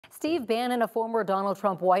Steve Bannon, a former Donald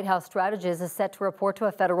Trump White House strategist, is set to report to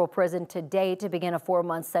a federal prison today to begin a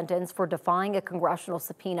 4-month sentence for defying a congressional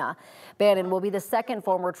subpoena. Bannon will be the second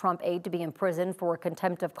former Trump aide to be imprisoned for a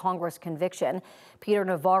contempt of Congress conviction. Peter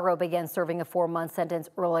Navarro began serving a 4-month sentence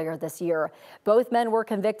earlier this year. Both men were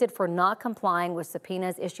convicted for not complying with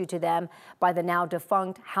subpoenas issued to them by the now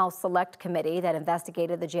defunct House Select Committee that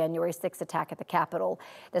investigated the January 6 attack at the Capitol.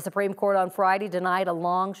 The Supreme Court on Friday denied a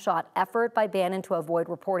long-shot effort by Bannon to avoid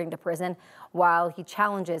reporting to prison while he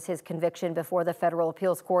challenges his conviction before the federal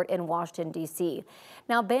appeals court in Washington, D.C.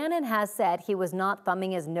 Now, Bannon has said he was not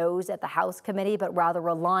thumbing his nose at the House committee, but rather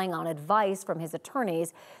relying on advice from his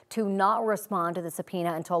attorneys to not respond to the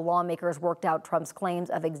subpoena until lawmakers worked out Trump's claims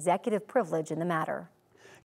of executive privilege in the matter.